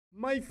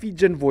My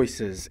Fijian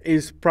Voices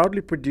is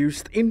proudly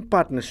produced in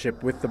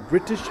partnership with the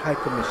British High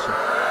Commission.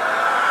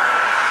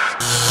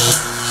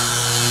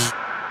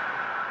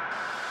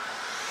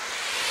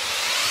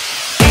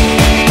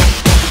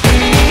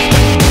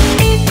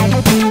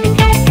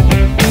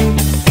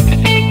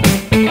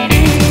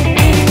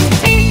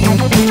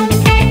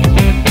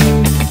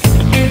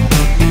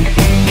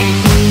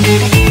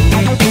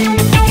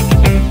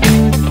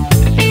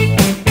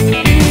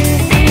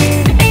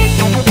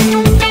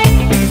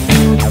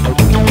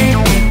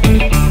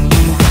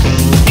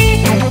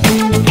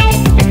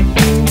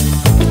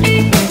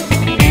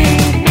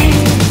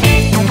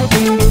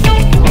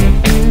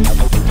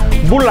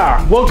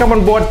 Welcome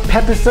on board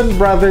Patterson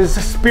Brothers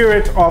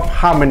Spirit of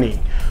Harmony.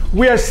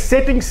 We are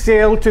setting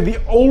sail to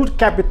the old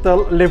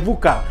capital,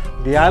 Levuka,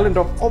 the island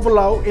of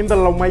Ovalau in the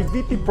Mai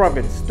Fijian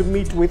province, to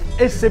meet with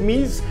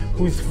SMEs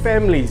whose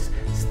families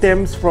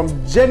stems from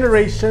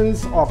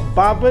generations of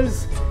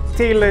barbers,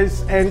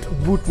 tailors and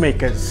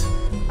bootmakers.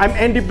 I'm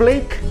Andy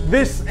Blake.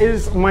 This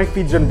is My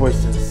Fijian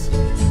Voices.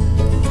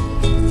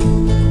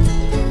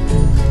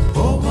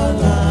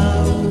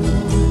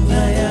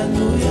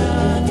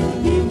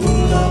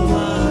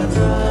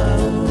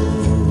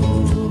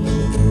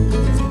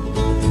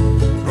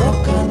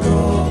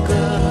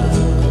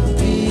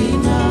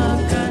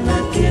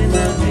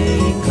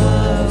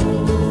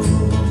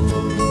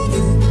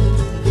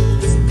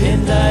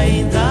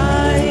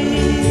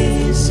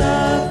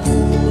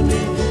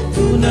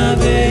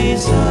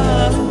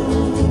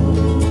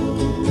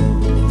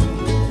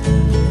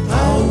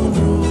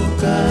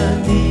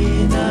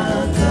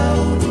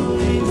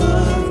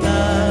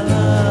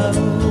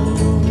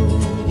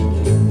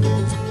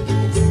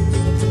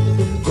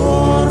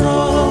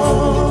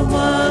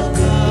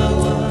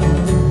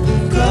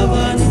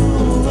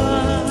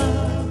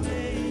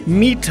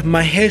 Meet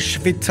Mahesh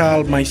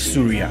Vithal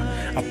Maisuria,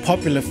 a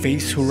popular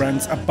face who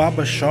runs a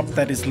barber shop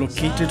that is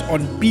located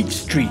on Beach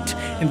Street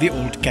in the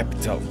old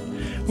capital.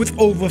 With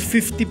over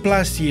 50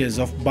 plus years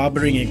of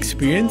barbering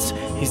experience,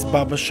 his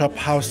barber shop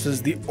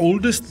houses the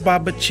oldest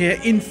barber chair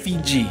in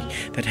Fiji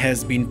that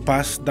has been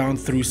passed down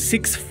through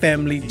 6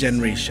 family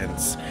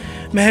generations.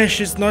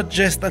 Mahesh is not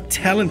just a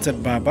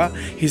talented barber,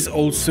 he's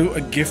also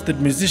a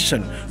gifted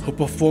musician who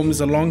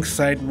performs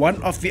alongside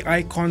one of the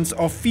icons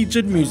of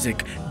Fijian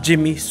music,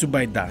 Jimmy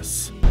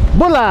Subaidas.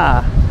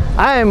 Bula!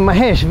 I'm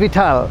Mahesh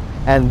Vithal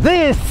and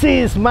this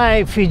is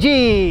My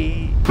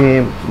Fiji!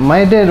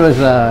 My dad was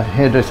a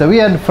hairdresser.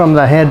 We are from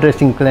the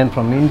hairdressing clan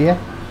from India,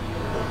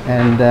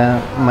 and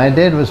my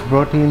dad was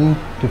brought in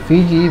to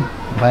Fiji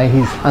by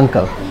his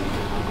uncle.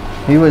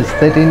 He was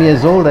 13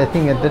 years old, I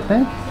think, at that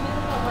time,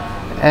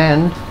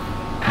 and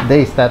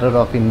they started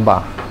off in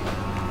bar.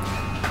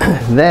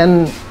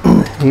 Then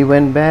he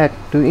went back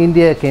to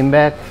India, came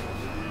back,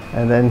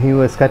 and then he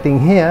was cutting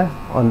hair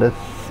on the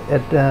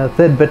at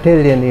 3rd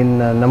Battalion in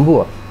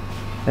Nambua,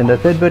 and the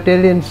 3rd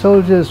Battalion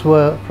soldiers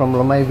were from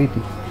Mai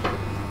Fijian.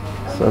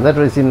 So that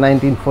was in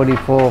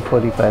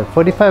 1944-45.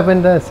 45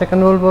 when the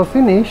Second World War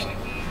finished,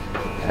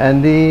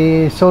 and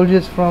the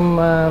soldiers from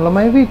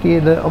Mai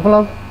Fijian, the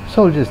Ovalau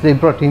soldiers, they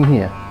brought him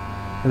here.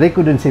 They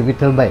couldn't say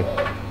Vithal Bai,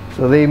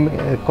 so they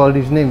called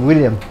his name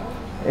William.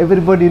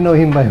 Everybody know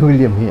him by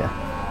William here.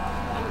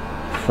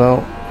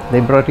 So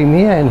they brought him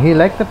here and he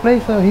liked the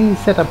place, so he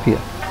set up here.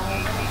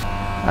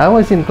 I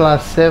was in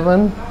class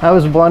 7. I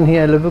was born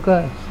here in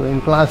Levuka, so in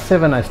class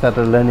 7 I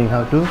started learning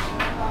how to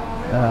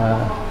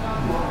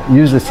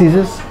use the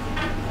scissors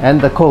and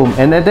the comb.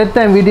 And at that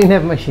time we didn't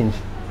have machines.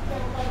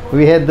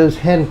 We had those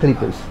hand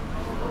clippers.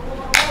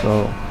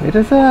 So it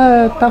was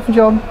a tough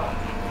job,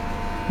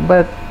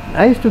 but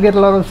I used to get a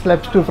lot of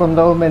slaps too from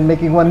the home and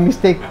making one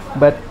mistake,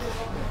 but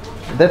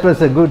that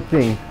was a good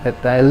thing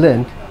that I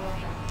learned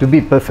to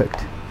be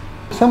perfect.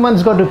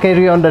 Someone's got to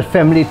carry on that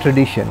family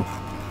tradition.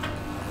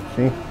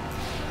 See?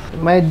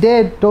 My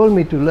dad told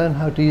me to learn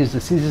how to use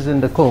the scissors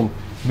and the comb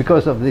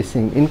because of this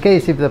thing. In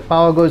case if the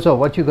power goes off,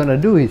 what you gonna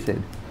do, he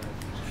said.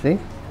 See?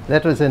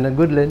 That was a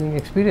good learning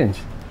experience.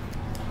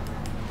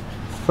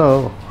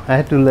 So I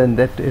had to learn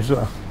that as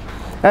well.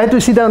 I had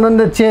to sit down on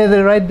the chair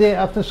right there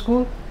after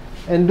school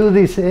and do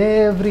this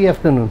every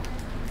afternoon.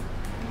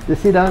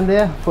 Just sit down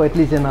there for at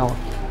least an hour,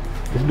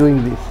 just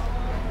doing this.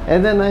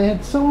 And then I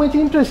had so much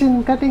interest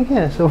in cutting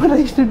hair, so what I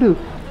used to do,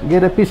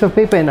 get a piece of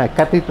paper and I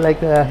cut it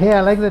like a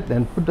hair like that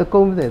and put the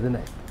comb there, then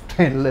I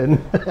try and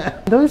learn.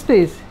 Those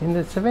days, in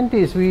the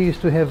 70s, we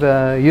used to have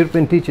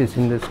European teachers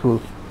in the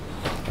school,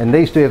 and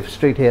they used to have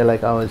straight hair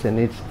like ours, and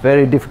it's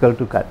very difficult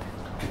to cut.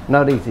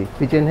 Not easy.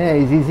 Fijian hair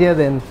is easier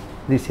than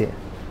this hair.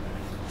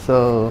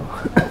 So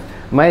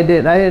my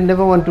dad, I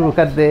never want to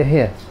cut their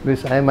hair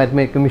because I might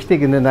make a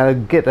mistake and then I'll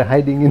get a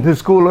hiding in the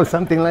school or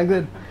something like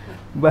that.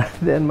 But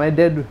then my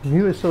dad,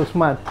 he was so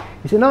smart.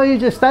 He said, no, you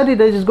just studied,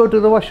 I just go to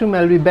the washroom,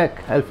 I'll be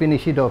back, I'll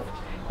finish it off.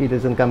 He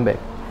doesn't come back.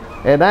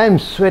 And I'm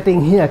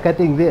sweating here,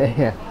 cutting their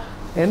hair.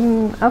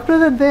 And after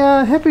that, they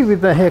are happy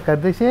with the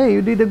haircut. They say, hey,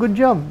 you did a good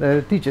job,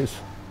 the teachers.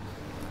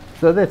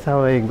 So that's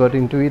how I got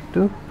into it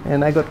too,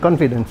 and I got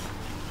confidence.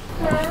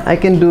 I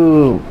can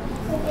do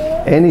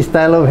any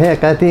style of hair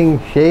cutting,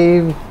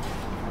 shave,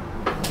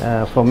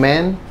 for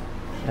men.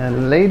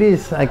 And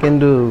ladies, I can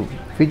do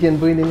Fijian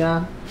breeding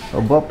arm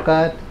or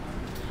bobcat.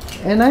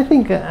 And I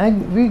think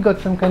we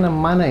got some kind of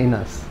mana in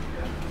us.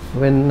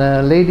 When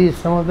ladies,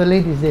 some of the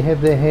ladies, they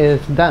have their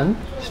hairs done,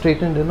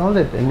 straightened and all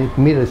that, and it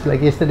mirrors.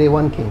 Like yesterday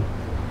one came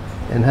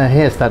and her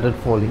hair started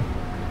falling.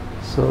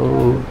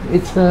 So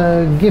it's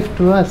a gift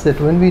to us that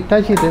when we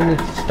touch it and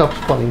it stops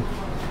falling.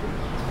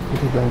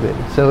 It is like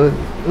that. So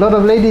a lot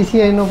of ladies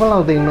here in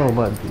Vallabh, they know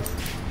about this.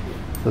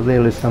 So they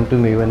always come to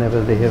me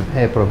whenever they have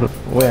hair problems.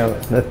 Well,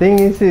 the thing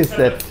is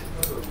that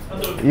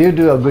you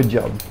do a good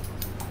job.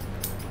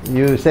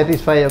 You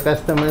satisfy your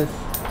customers,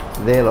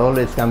 they'll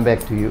always come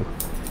back to you.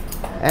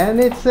 And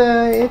it's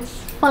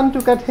fun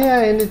to cut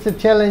hair, and it's a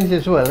challenge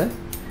as well.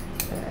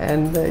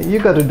 And you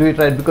got to do it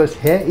right, because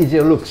hair is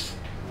your looks.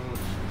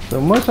 So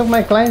most of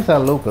my clients are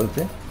locals.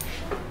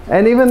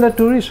 And even the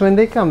tourists, when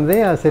they come,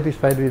 they are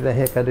satisfied with the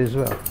haircut as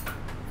well.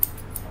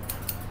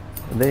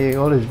 They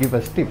always give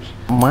us tips.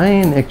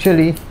 Mine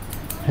actually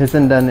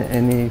hasn't done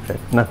any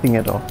effect, nothing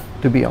at all,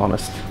 to be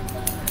honest.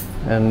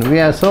 And we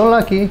are so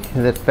lucky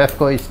that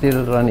PEFCO is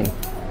still running.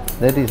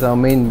 That is our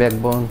main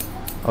backbone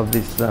of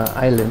this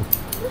island.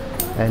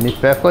 And if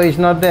PEFCO is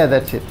not there,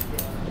 that's it.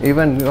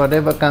 Even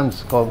whatever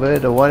comes,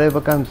 COVID or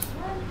whatever comes,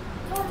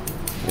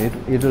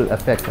 it will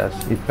affect us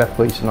if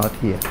PEFCO is not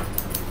here.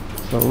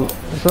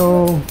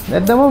 So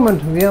at the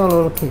moment we are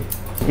all okay.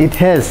 It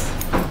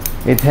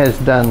has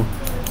done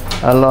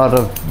a lot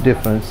of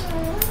difference.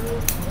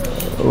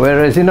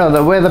 Whereas, you know,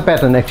 the weather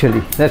pattern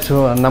actually, that's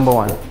number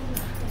one.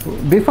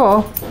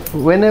 Before,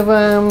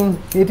 whenever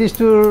it used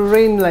to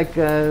rain, like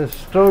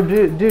straw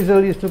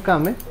drizzle used to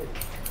come,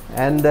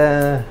 and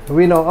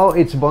we know, oh,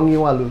 it's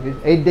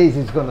Bongiwalu, 8 days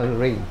it's gonna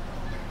rain.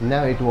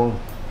 Now it won't.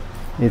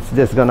 It's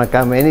just gonna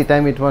come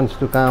anytime it wants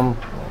to come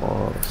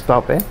or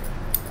stop.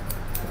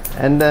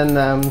 And then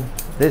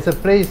there's a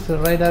place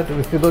right out,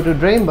 if you go to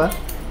Draimba,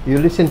 you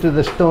listen to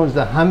the stones,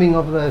 the humming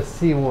of the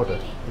sea water,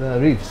 the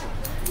reefs.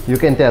 You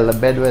can tell the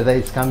bad weather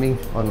is coming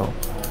or no.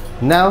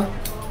 Now,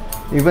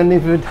 even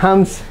if it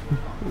hums,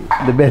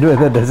 the bad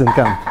weather doesn't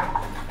come.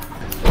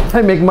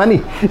 I make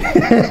money.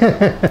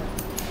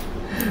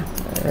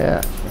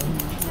 Yeah.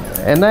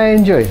 And I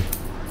enjoy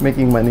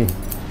making money.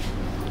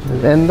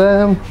 And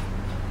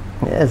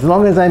as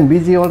long as I'm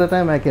busy all the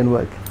time, I can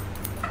work.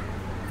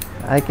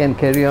 I can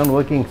carry on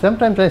working.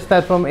 Sometimes I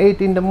start from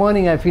 8 in the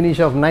morning, I finish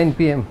off 9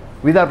 p.m.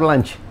 without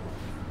lunch.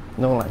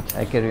 No lunch,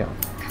 I carry on.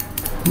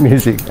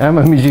 Music, I'm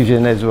a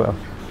musician as well.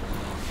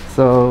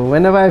 So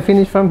whenever I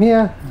finish from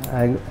here,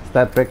 I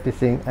start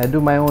practicing. I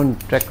do my own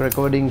track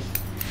recordings,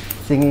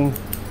 singing.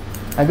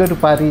 I go to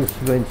parties,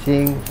 go and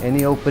sing.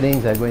 Any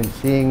openings, I go and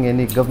sing.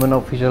 Any government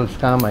officials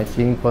come, I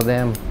sing for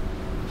them.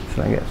 It's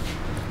like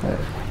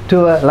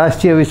that.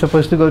 Last year we were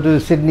supposed to go to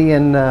Sydney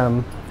and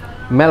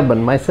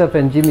Melbourne, myself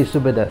and Jimmy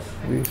Subedas.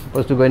 We were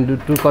supposed to go and do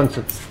 2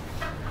 concerts.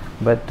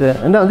 But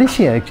no, this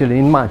year actually,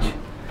 in March.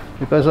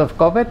 Because of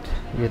COVID,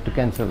 we had to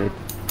cancel it.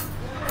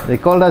 They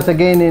called us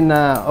again in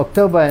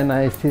October, and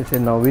I still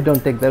said, no, we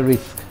don't take the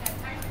risk.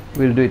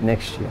 We'll do it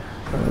next year.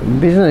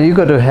 Business, you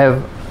got to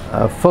have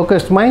a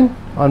focused mind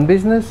on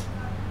business,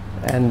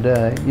 and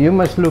you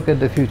must look at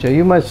the future.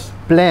 You must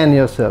plan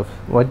yourself.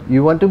 What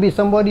you want to be,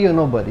 somebody or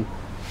nobody.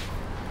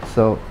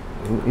 So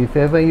if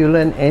ever you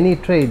learn any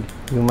trade,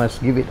 you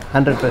must give it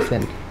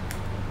 100%.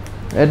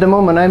 At the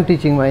moment, I'm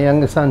teaching my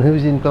younger son,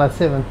 who's in class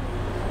 7,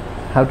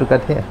 how to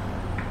cut hair.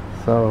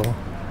 So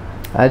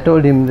I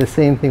told him the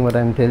same thing what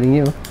I'm telling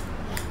you,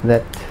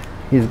 that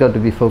he's got to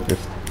be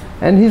focused.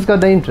 And he's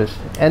got the interest.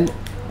 And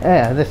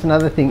yeah, that's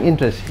another thing,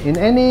 interest. In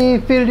any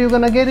field you're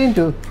going to get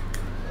into,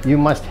 you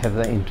must have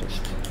the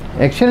interest.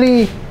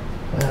 Actually,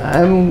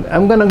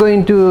 I'm going to go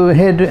into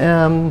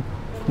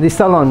the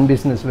salon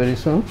business very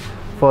soon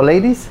for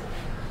ladies,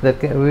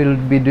 that will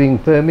be doing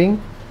perming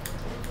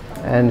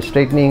and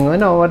straightening, you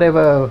know,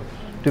 whatever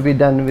to be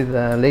done with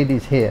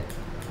ladies' hair.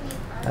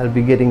 I'll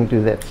be getting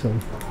into that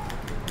soon.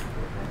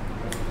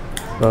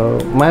 So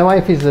my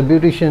wife is a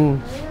beautician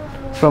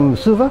from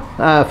Suva,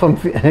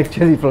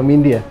 actually from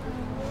India.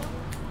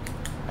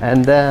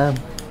 And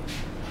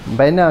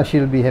by now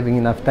she'll be having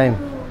enough time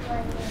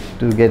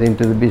to get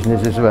into the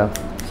business as well.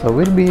 So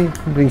we'll be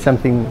doing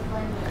something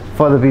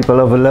for the people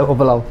of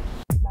Vallabh.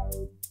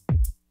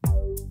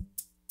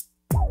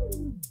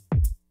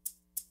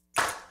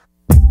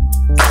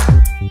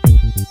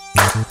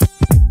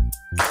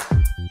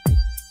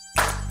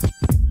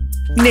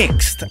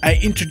 Next, I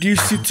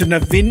introduce you to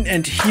Navin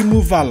and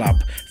Hemu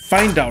Vallabh.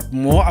 Find out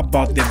more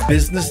about their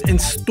business and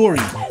story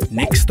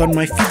next on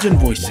My Fijian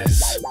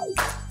Voices.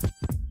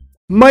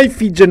 My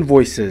Fijian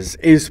Voices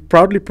is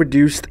proudly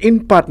produced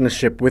in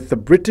partnership with the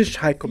British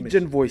High Commission.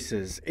 Fijian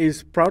Voices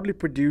is proudly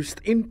produced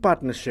in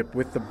partnership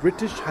with the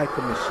British High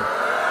Commission.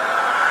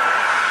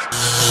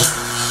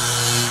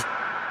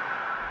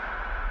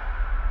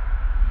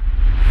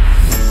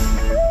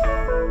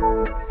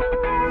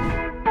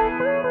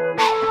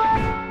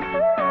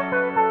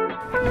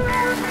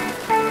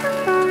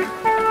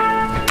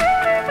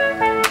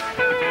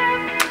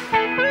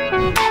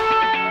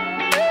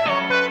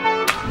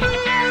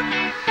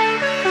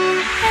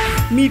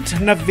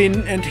 Meet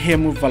Navin and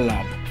Hemu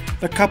Vallabh.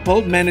 The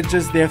couple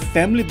manages their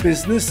family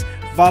business,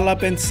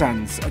 Vallabh and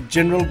Sons, a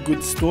general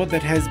goods store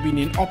that has been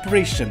in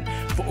operation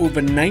for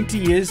over 90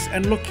 years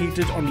and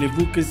located on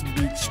Levuka's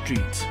Beach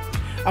Street.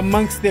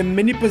 Amongst their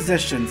many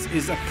possessions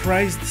is a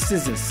prized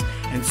scissors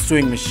and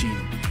sewing machine.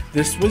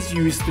 This was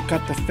used to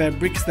cut the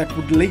fabrics that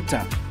would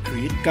later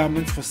create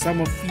garments for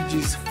some of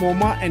Fiji's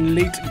former and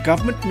late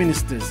government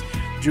ministers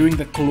during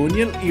the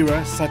colonial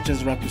era, such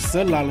as Ratu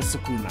Sir Lala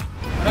Sukuna.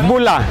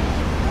 Bula,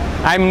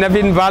 I'm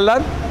Navin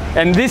Vallabh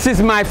and this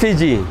is Mai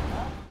Fiji.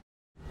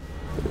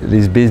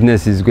 This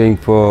business is going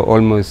for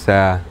almost,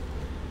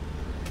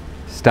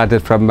 started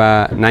from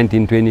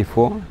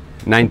 1924,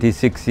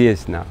 96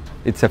 years now.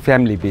 It's a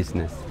family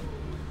business.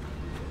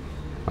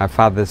 My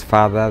father's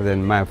father,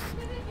 then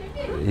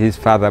his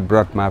father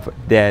brought my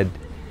dad,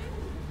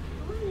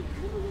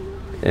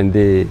 and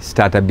they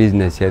start a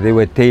business here. They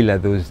were tailor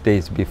those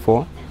days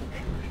before,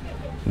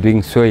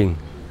 doing sewing.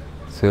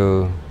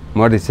 So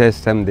Morris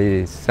system,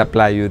 they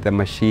supply you the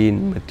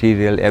machine,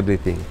 material,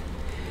 everything,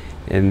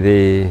 and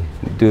they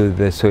do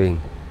the sewing.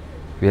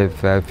 We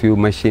have a few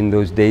machines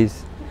those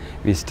days.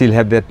 We still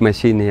have that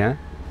machine here.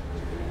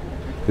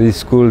 This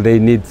school, they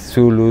need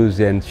sulus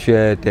and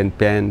shirt and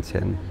pants,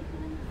 and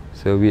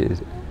so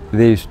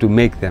they used to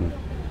make them.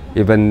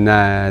 Even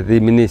the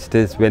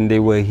ministers, when they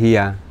were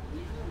here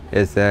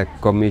as a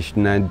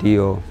commissioner,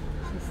 DO,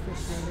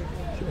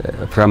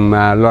 from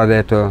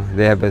Loreto,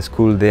 they have a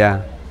school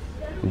there,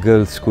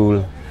 girls'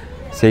 school,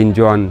 St.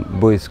 John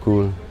Boys'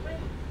 School.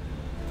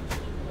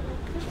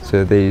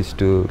 So they used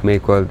to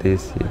make all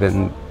this.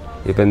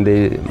 Even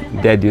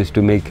Dad used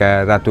to make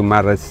Ratu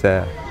Mara's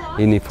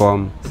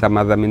uniform. Some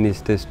other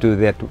ministers too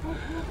that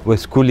were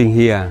schooling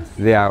here,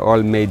 they are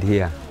all made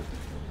here.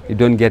 You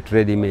don't get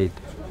ready-made.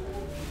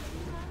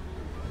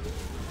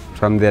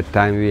 From that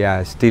time we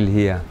are still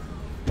here.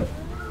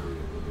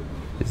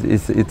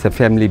 It's a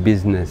family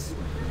business.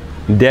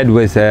 Dad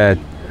was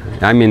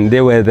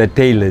they were the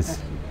tailors.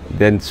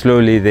 Then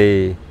slowly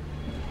they,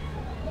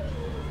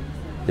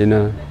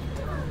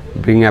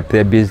 bring up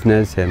their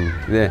business, and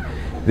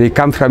they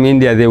come from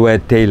India, they were a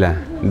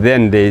tailor.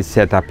 Then they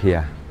set up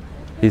here.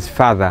 His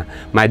father,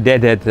 my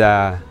dad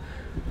had,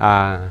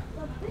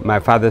 my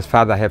father's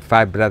father had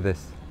 5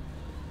 brothers.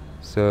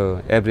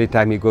 So every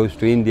time he goes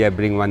to India,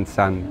 bring one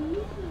son.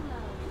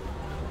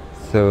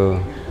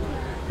 So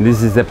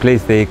this is the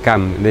place they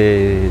come.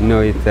 They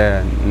know it's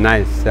a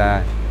nice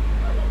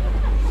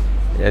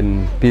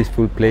and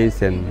peaceful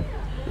place, and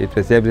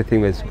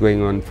everything was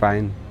going on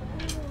fine.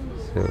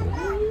 So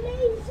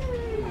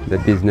the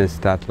business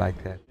started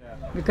like that.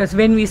 Because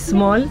when we're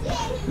small,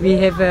 we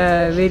have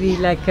a very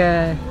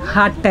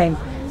hard time.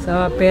 So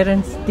our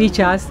parents teach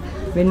us,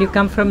 when you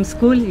come from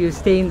school, you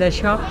stay in the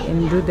shop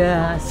and do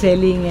the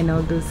selling and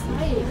all those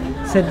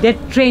things. So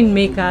that train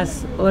make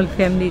us all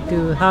family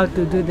to how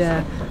to do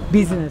the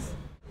business.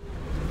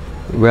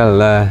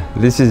 Well,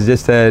 this is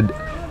just a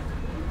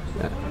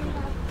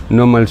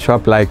normal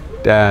shop, like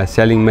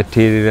selling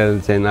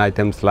materials and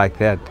items like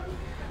that.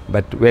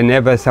 But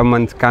whenever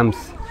someone comes,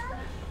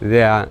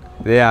 they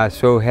are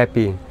so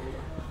happy.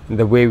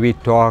 The way we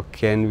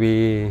talk, and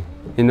we,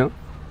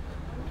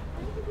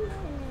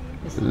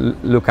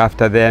 look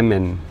after them,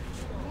 and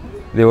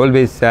they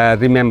always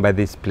remember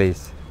this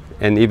place,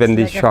 and even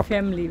this shop. Like a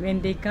family,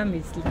 when they come,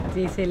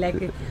 they say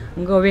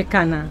go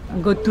wekana,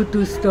 go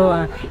to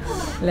store,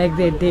 like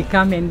that. They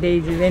come, and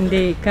when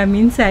they come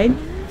inside,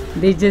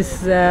 they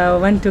just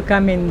want to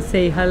come and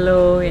say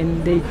hello,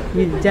 and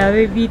with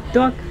the we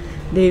talk,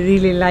 they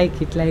really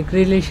like it, like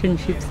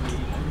relationships,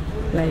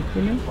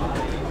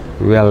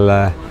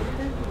 Well,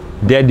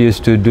 Dad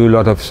used to do a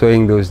lot of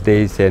sewing those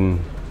days, and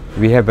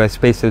we have a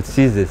special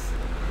scissors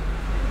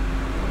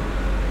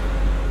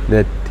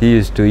that he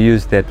used to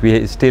use. That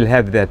we still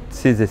have that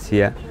scissors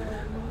here.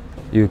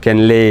 You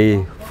can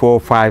lay 4 or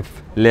 5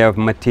 layers of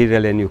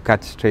material and you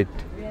cut straight.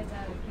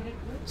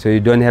 So you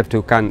don't have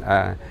to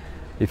cut.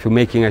 If you're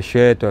making a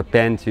shirt or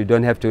pants, you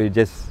don't have to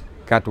just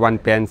cut one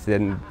pants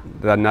and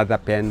another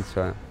pants.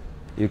 So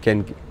you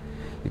can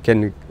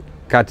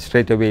cut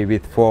straight away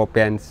with 4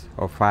 pants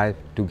or 5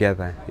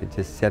 together. You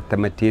just set the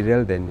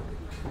material, then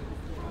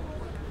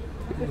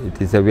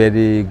it is a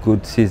very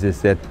good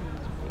scissors that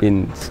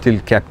been still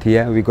kept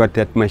here. We got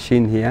that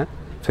machine here,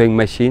 sewing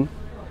machine,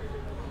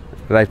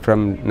 right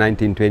from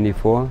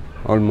 1924,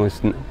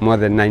 almost more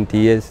than 90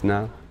 years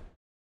now.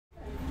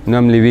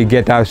 Normally we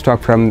get our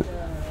stock from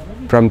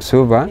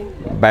Suva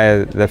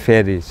by the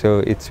ferry, so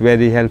it's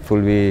very helpful.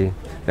 The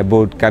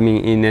boat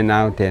coming in and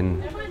out,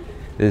 and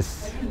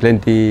there's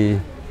plenty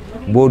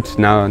boats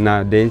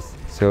nowadays,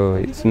 so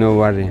it's no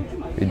worry.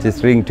 We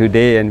just ring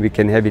today and we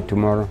can have it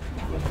tomorrow.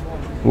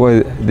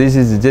 Well, this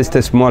is just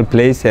a small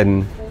place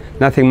and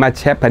nothing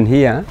much happened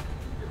here.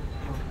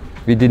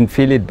 We didn't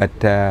feel it, but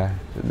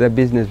the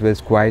business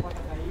was quiet.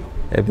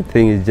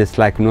 Everything is just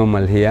like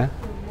normal here.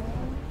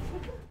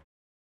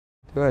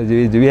 Well,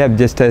 we have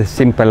just a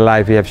simple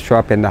life. We have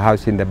shop and the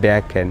house in the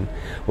back, and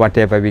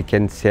whatever we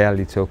can sell,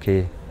 it's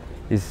okay.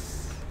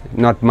 It's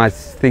not much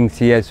things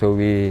here, so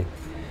we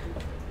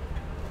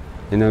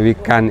You know, we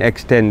can't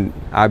extend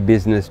our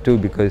business too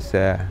because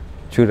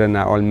children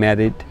are all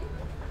married,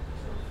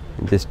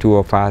 just two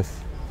of us.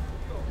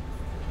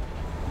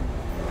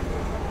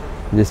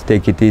 Just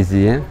take it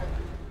easy, eh?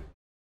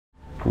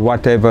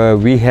 Whatever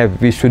we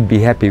have, we should be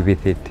happy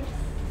with it.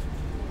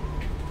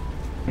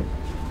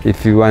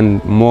 If we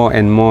want more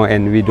and more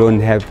and we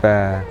don't have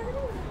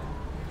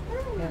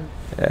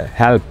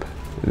help,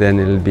 then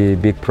it'll be a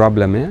big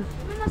problem, eh?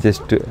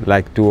 Just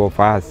like two of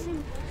us.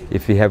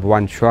 If we have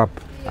one shop,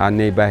 our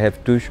neighbor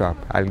have two shops.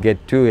 I'll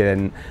get two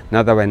and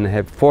another one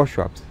have 4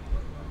 shops.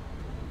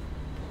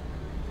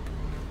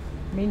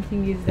 Main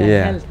thing is the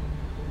health.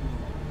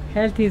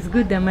 Health is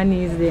good, the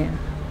money is there.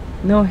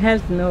 No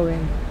health, no way.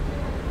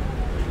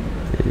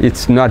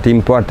 It's not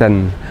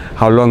important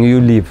how long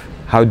you live,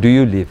 how do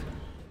you live.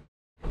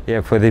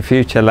 Yeah, for the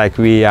future, like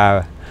we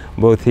are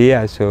both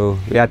here, so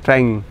we are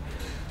trying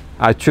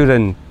our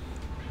children,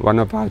 one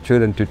of our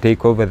children, to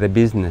take over the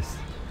business.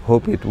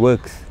 Hope it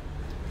works.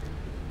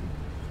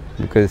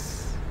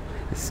 Because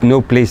it's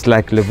no place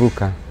like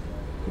Levuka.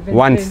 Even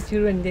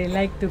grandchildren, they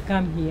like to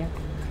come here.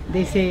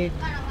 They say,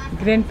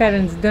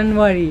 grandparents, don't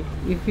worry.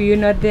 If you're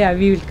not there,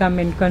 we will come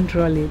and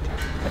control it.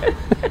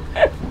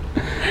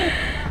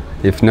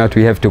 If not,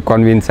 we have to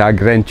convince our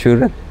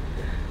grandchildren.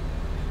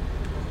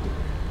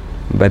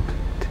 But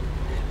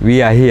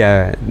we are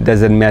here,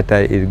 doesn't matter,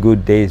 it's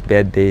good days,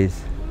 bad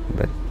days.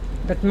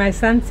 But my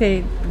son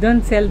said,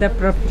 don't sell the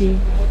property,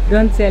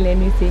 don't sell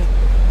anything.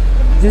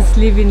 Just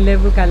live in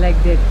Levuka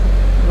like that.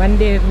 One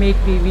day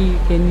maybe we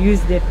can use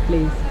that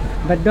place,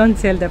 but don't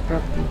sell the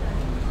property.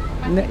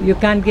 No, you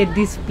can't get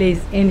this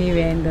place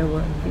anywhere in the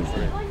world.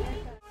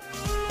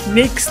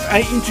 Next,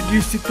 I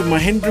introduced you to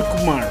Mahendra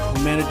Kumar,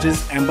 who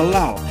manages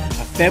Ambalal,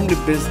 a family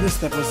business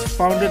that was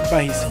founded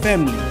by his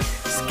family,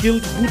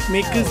 skilled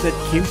bootmakers that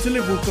came to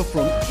Levuka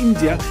from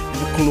India in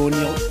the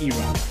colonial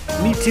era.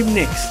 Meet him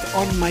next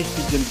on Mai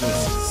Fijian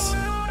Voices.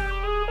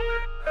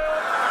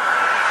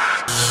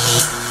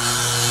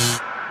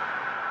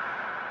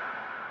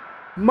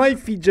 Mai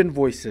Fijian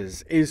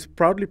Voices is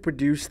proudly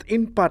produced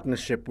in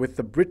partnership with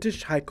the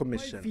British High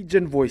Commission. Mai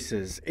Fijian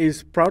Voices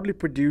is proudly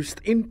produced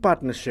in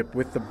partnership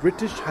with the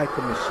British High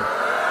Commission.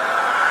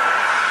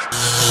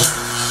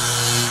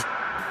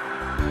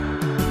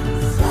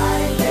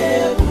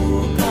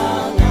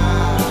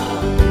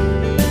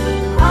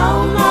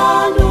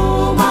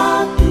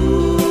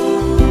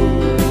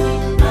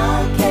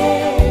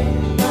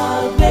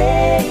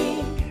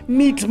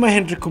 Meet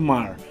Mahendra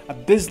Kumar, a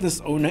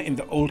business owner in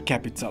the old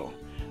capital.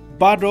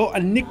 Bado, a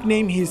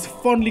nickname he is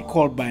fondly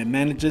called by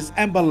managers,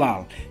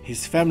 Ambalal,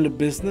 his family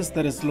business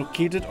that is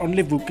located on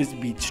Levuka's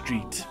Beach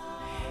Street.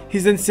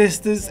 His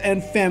ancestors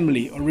and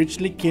family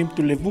originally came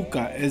to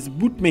Levuka as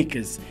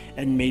bootmakers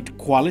and made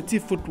quality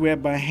footwear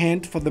by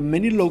hand for the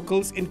many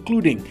locals,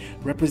 including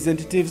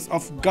representatives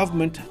of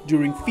government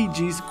during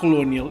Fiji's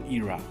colonial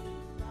era.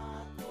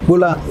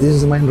 Bula, this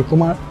is Mahendra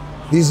Kumar.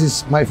 This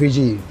is Mai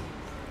Fiji.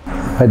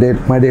 My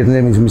dad's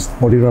name is Mr.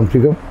 Motiram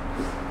Trigam.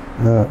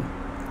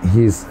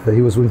 He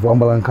was working for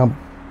Ambalal Company,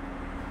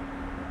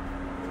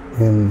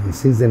 and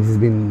since then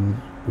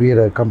we had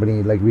a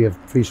company, like we have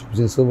 3 shops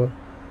in Silver,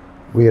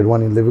 we had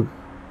 1 in Levuka.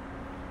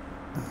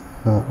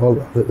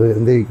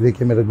 They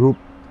came as a group.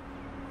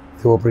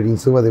 They were operating in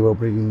Silver, they were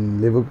operating in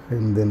Levuka,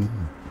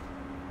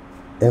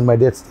 and my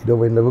dad stayed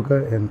over in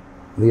Levuka, and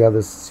the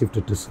others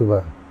shifted to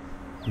Silver.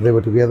 They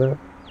were together.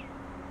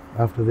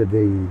 After that,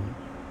 they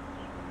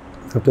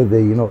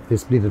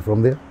split it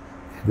from there.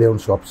 They had their own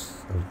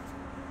shops.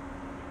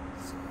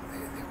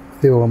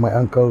 They were my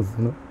uncles,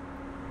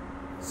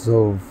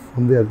 So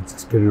from there, it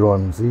just carried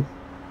on, see.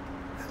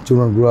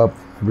 Children grew up,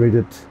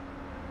 migrated.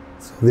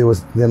 So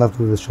then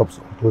after the shops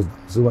closed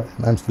down. So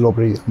I'm still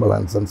operating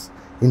Ambalal & Sons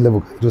in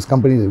Levuka. It was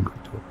company that we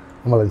got to,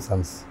 Ambalal &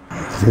 Sons.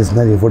 Since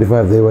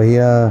 1945, they were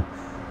here.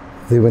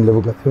 They were in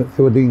Levuka.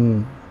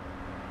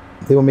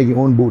 They were making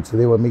own boots.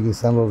 They were making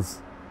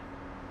sandals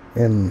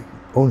and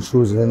own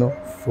shoes,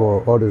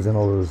 for orders and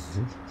all those.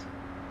 See?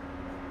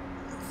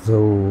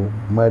 So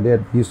my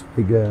dad used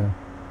to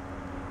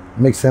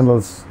make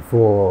sandals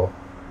for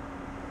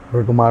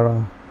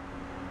Rotomara,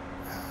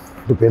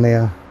 to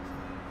Penaya.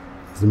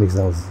 Used to make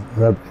sandals.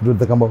 With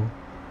the Kambo,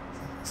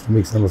 used to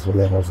make sandals for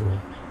them also.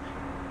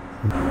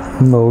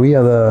 No, we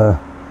are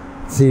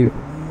see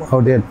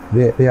how they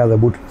are the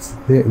bootless.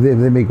 They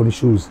make only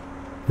shoes.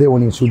 They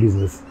only in shoe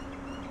business.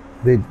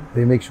 They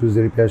make shoes,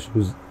 they repair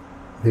shoes.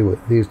 They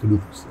used to do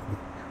this.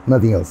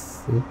 Nothing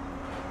else. See?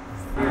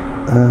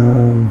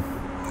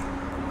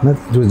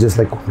 Nothing. It was just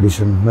like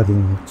competition.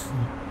 Nothing much.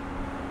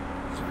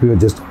 So we were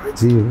just alright.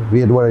 See,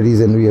 we had varieties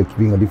and we are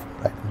keeping a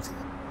different items here.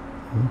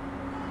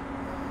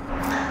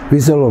 We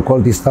sell all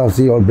quality stuff.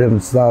 See, all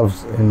brand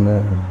stuffs, and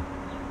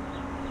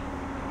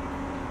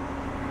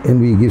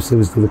we give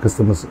service to the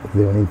customers if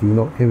they want anything.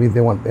 If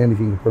they want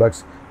anything,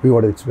 products, we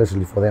order it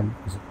specially for them.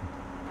 So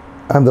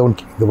I'm the one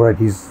keeping the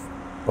varieties,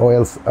 or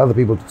else other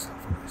people to sell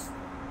for this.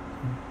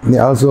 They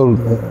also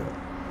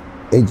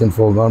agent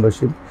for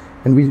groundership,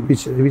 and we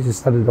just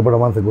started about a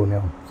month ago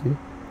now. See,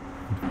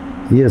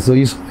 Yeah, so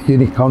it's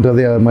unique counter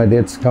there. My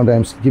dad's counter,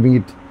 I'm still keeping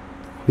it.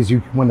 This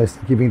unique one, I'm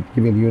still keeping it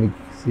unique.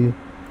 See,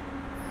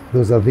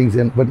 those are things.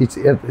 And but it's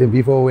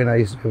before when I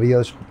used to have the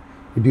other shop,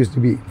 it used to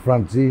be in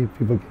front. See,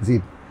 people can see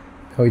it.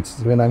 Now it's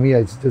when I'm here,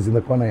 it's just in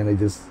the corner, and I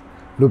just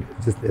look.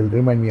 It'll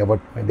remind me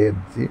about my dad.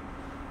 See,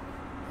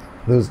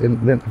 those.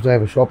 And then after I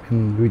have a shop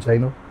in which I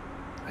know,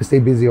 I stay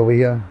busy over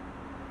here.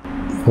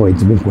 Oh,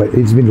 it's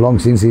been long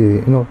since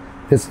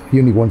there's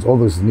unique ones, all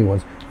those new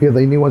ones. We have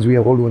the new ones, we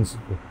have old ones.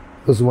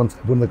 Those ones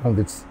I put in the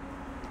count.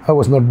 I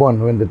was not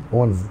born when the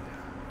ones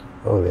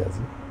over there.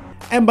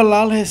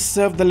 Ambalal has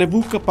served the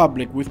Levuka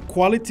public with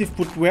quality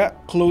footwear,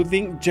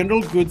 clothing,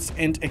 general goods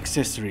and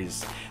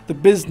accessories. The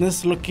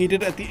business,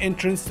 located at the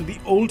entrance to the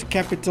old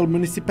capital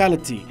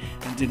municipality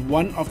and in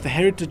one of the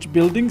heritage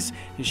buildings,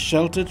 is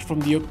sheltered from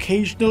the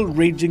occasional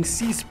raging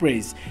sea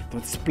sprays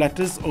that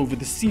splatters over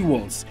the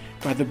seawalls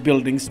by the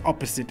buildings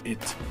opposite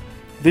it.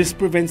 This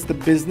prevents the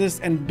business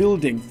and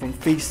building from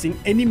facing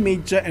any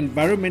major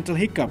environmental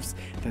hiccups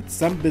that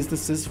some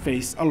businesses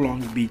face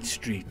along Beach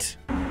Street.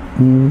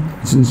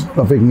 It's not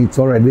affecting me. It's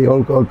all right. They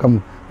all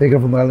come. They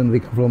come from the island. They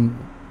come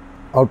from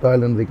outer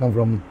island. They come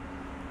from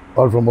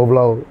all from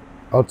Ovlau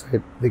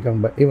outside. They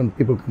come by. Even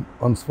people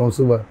come from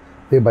Suva.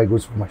 They buy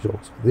goods from my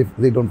shops.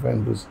 They don't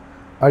find those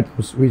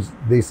items which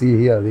they see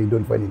here. They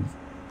don't find it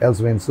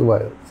elsewhere in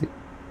Suva.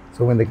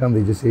 So when they come,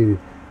 they just say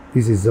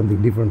this is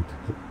something different.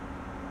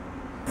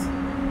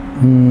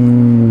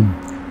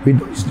 We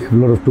don't used to have a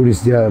lot of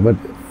tourists here, but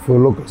for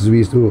locals we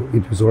used to.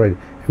 It was alright.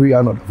 We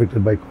are not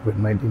affected by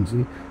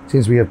COVID-19.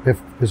 Since we have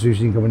pest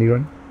fishing company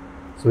run,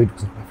 so it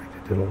was not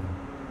affected at all.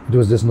 It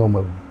was just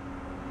normal.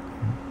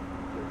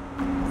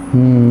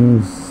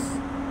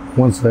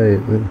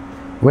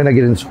 When I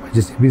get in the shop, I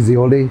just stay busy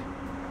all day.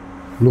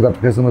 Look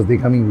after customers. They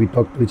coming, we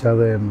talk to each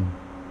other, and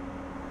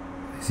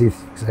they see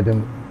things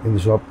item in the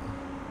shop.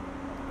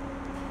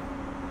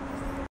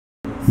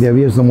 Yeah,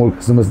 we have some old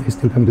customers. They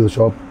still come to the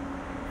shop.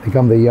 They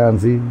come, they yarn,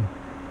 see.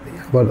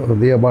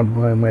 They about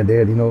my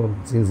dad,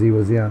 since he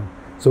was young.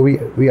 So we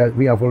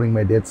are following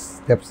my dad's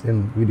steps,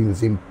 and we're doing the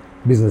same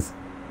business,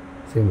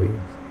 same way.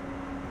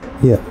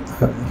 Yeah,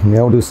 we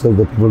have to serve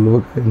the people who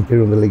work and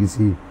carry on the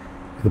legacy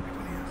of the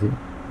people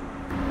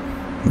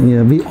here.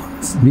 Yeah,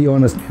 be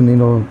honest,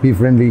 and be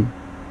friendly.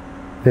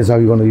 That's how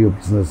you're gonna do your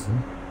business.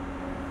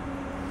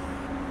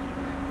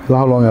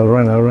 How long I'll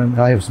run.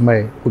 I have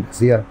my workers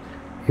here.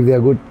 If they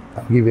are good,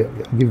 I'll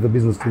give the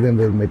business to them.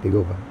 They might take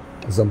over.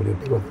 Somebody will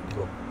take over.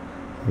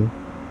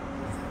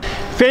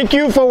 Thank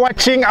you for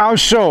watching our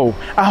show.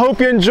 I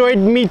hope you enjoyed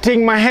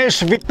meeting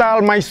Mahesh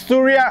Vithal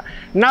Maisuria,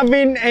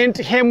 Navin and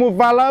Hemu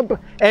Vallabh,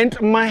 and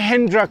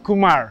Mahendra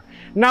Kumar.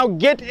 Now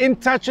get in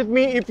touch with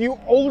me if you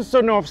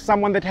also know of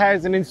someone that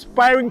has an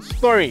inspiring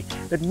story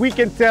that we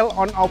can tell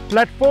on our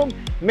platform.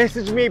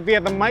 Message me via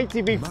the Mai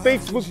TV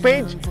Facebook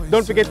page.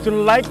 Don't forget to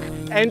like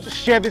and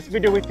share this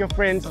video with your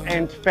friends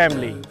and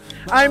family.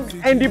 I'm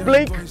Andy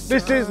Blake.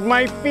 This is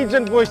Mai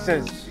Fijian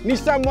Voices.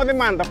 Nisa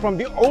Modemanda from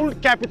the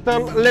old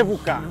capital,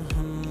 Levuka.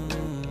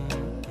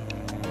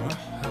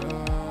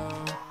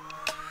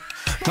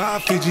 Mai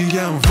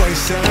Fijian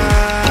Voices.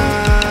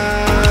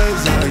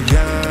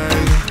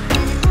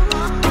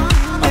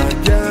 Mai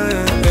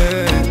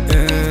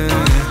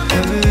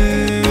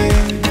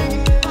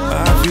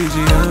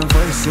Fijian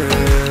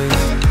Voices.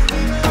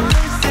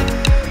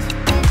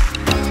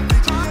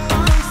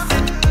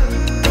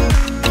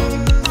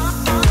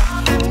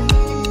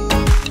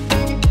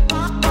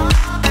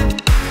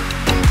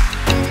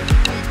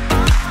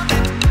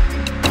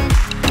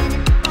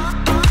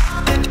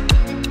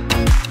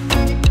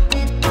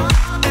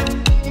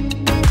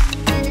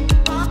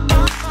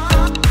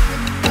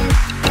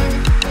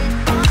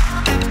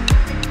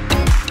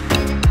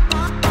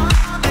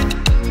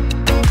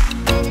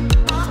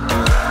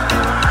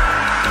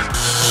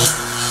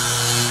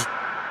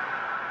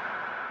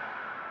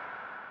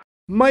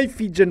 Mai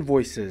Fijian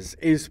Voices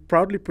is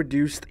proudly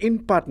produced in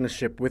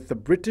partnership with the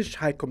British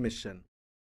High Commission.